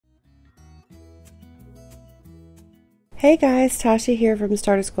Hey guys, Tasha here from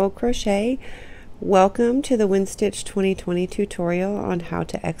Start School Crochet. Welcome to the WinStitch 2020 tutorial on how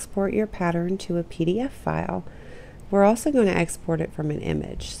to export your pattern to a PDF file. We're also going to export it from an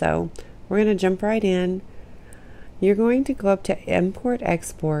image. So we're going to jump right in. You're going to go up to Import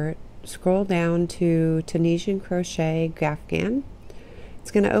Export, scroll down to Tunisian Crochet Afghan.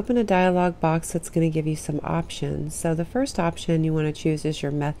 It's going to open a dialog box that's going to give you some options. So the first option you want to choose is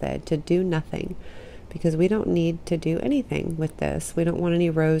your method, to do nothing, because we don't need to do anything with this. We don't want any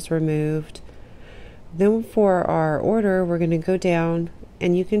rows removed. Then for our order, we're going to go down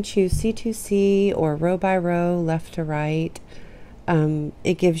and you can choose C2C or row by row, left to right.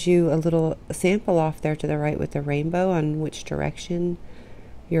 It gives you a little sample off there to the right with the rainbow on which direction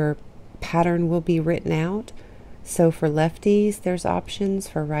your pattern will be written out. So for lefties, there's options.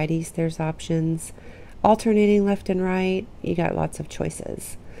 For righties, there's options. Alternating left and right, you got lots of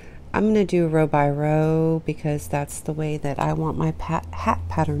choices. I'm going to do row by row because that's the way that I want my hat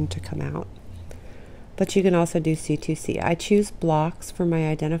pattern to come out. But you can also do C2C. I choose blocks for my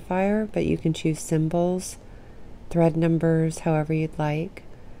identifier, but you can choose symbols, thread numbers, however you'd like.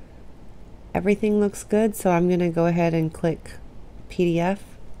 Everything looks good, so I'm going to go ahead and click PDF.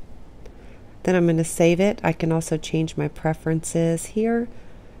 Then I'm going to save it. I can also change my preferences here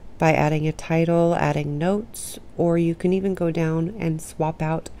by adding a title, adding notes, or you can even go down and swap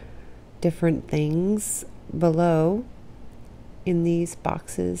out different things below in these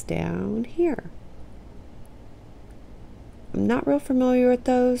boxes down here. I'm not real familiar with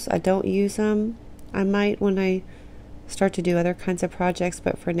those. I don't use them. I might when I start to do other kinds of projects,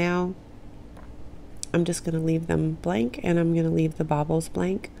 but for now I'm just going to leave them blank, and I'm going to leave the bobbles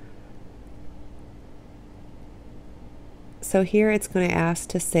blank. So here it's going to ask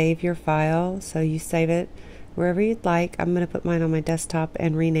to save your file, so you save it wherever you'd like. I'm going to put mine on my desktop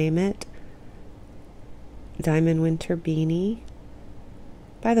and rename it Diamond Winter Beanie.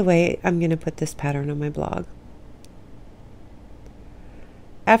 By the way, I'm going to put this pattern on my blog.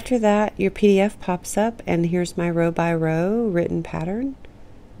 After that, your PDF pops up, and here's my row by row written pattern,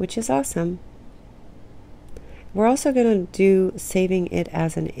 which is awesome. We're also going to do saving it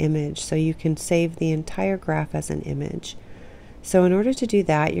as an image, so you can save the entire graph as an image. So in order to do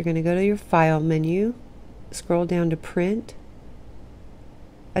that, you're going to go to your File menu, scroll down to Print.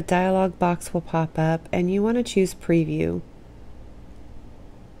 A dialog box will pop up, and you want to choose Preview.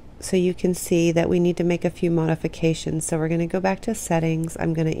 So you can see that we need to make a few modifications. So we're going to go back to Settings.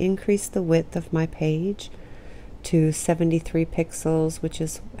 I'm going to increase the width of my page to 73 pixels, which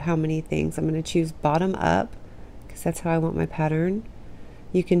is how many things. I'm going to choose Bottom Up, because that's how I want my pattern.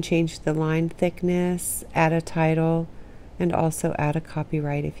 You can change the line thickness, add a title, and also add a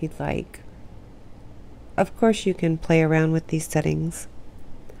copyright if you'd like. Of course, you can play around with these settings.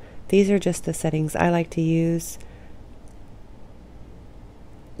 These are just the settings I like to use.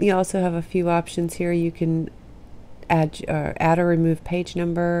 You also have a few options here. You can add or remove page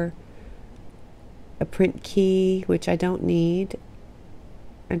number, a print key, which I don't need.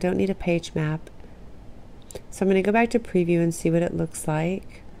 I don't need a page map. So I'm going to go back to Preview and see what it looks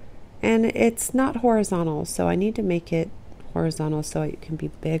like. And it's not horizontal, so I need to make it horizontal so it can be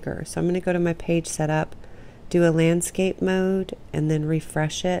bigger. So I'm going to go to my page setup, do a landscape mode, and then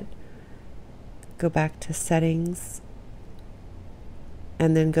refresh it. Go back to Settings,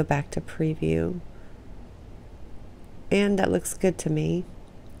 and then go back to Preview. And that looks good to me.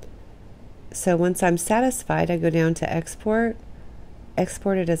 So once I'm satisfied, I go down to Export,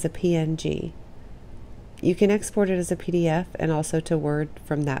 export it as a PNG. You can export it as a PDF and also to Word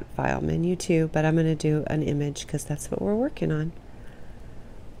from that file menu too, but I'm going to do an image because that's what we're working on.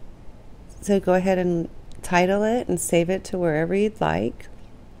 So go ahead and title it and save it to wherever you'd like,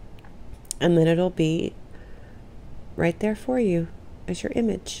 and then it'll be right there for you as your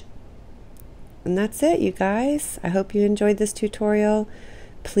image. And that's it, you guys. I hope you enjoyed this tutorial.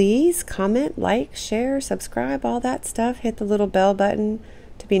 Please comment, like, share, subscribe, all that stuff. Hit the little bell button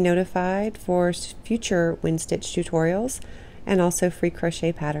to be notified for future WinStitch tutorials and also free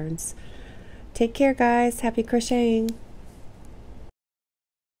crochet patterns. Take care, guys. Happy crocheting.